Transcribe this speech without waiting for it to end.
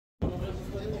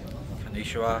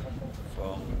Konnichiwa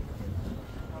from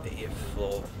the 8th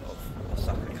floor of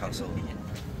Osaka Castle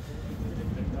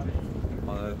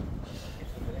on a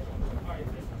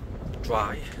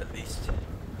dry, at least,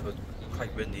 but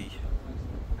quite windy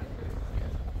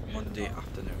Monday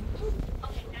afternoon.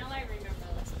 Now I remember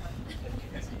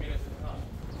this part.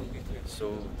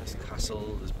 So this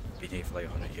castle has been here for like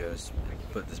 100 years,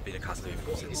 but there's been a castle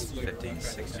here since the 15th,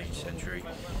 16th century.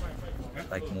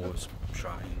 Like most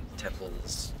shrine,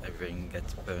 temples, everything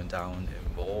gets burned down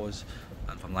in wars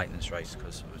and from lightning strikes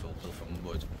because it was all built from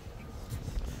wood.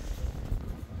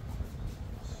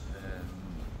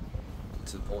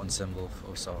 It's an important symbol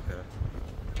for Osaka.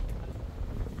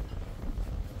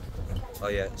 Oh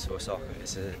yeah, so Osaka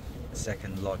is the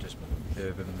second largest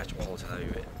urban metropolitan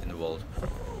area in the world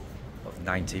of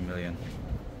 90 million.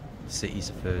 The city's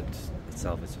the third,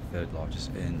 itself is the third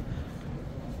largest in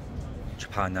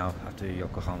Japan now, after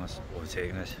Yokohama's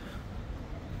overtaken it.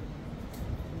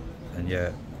 And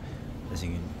yeah, as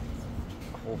you can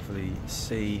hopefully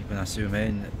see when I zoom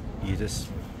in, you just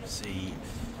see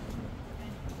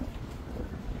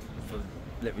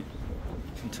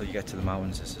until you get to the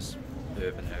mountains, this is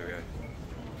urban area.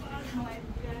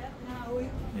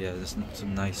 Yeah, there's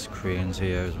some nice cranes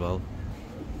here as well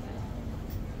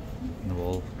on the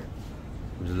wall.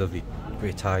 There's a lovely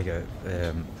great tiger,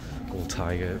 gold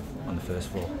tiger on the first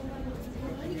floor.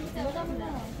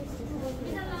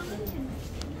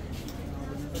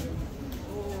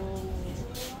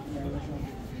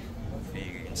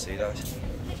 You can see that.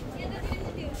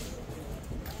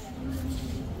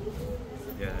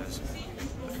 Yeah, there's a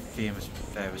famous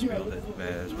Ferris wheel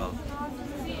there as well.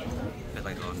 A bit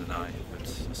like London Eye, but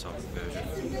a soft version.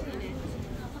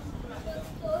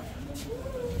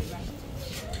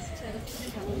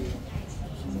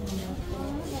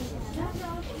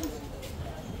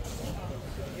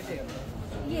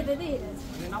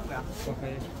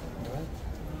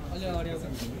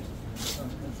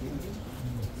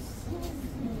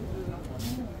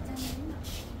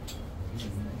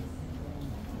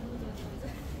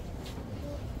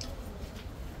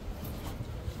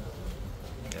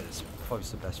 Yeah, it's probably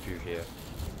the best view here.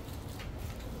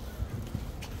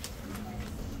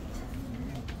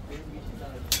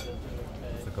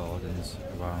 The gardens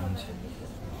around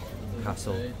the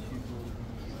castle,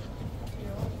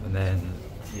 and then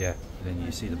yeah, then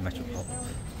you see the metropolitan.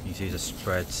 You see the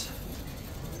spreads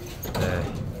there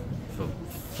for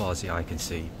far as the eye can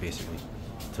see, basically,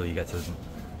 until you get to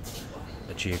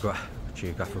the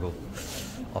geographical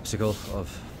obstacle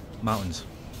of mountains.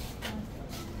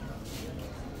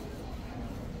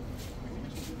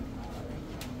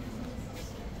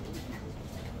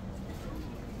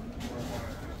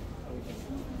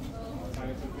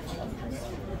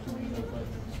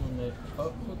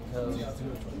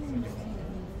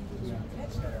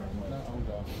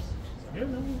 Yeah,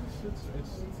 no,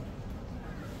 it's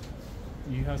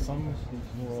you have some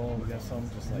more, we have some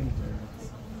just like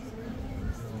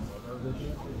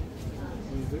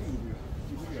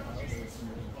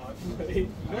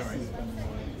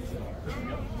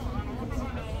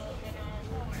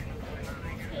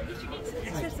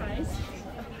Exercise.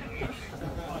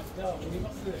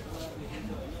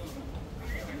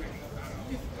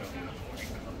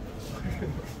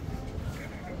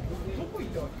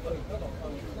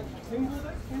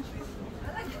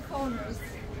 I like the corners.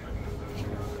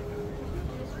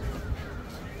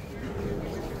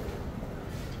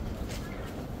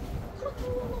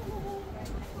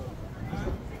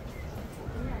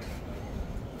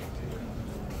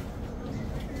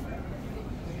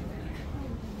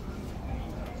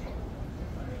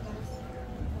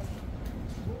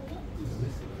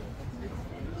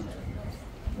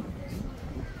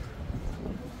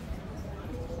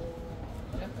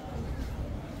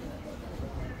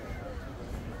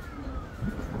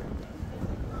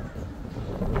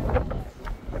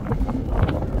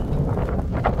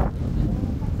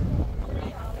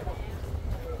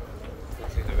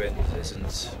 Isn't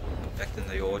affecting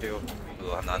the audio,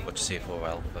 although I haven't had much to say for a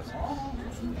while, but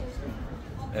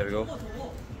there we go.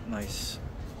 Nice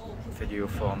video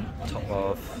from top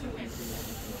of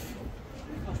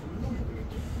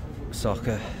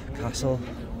Osaka Castle.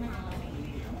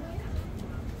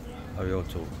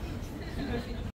 Arigato.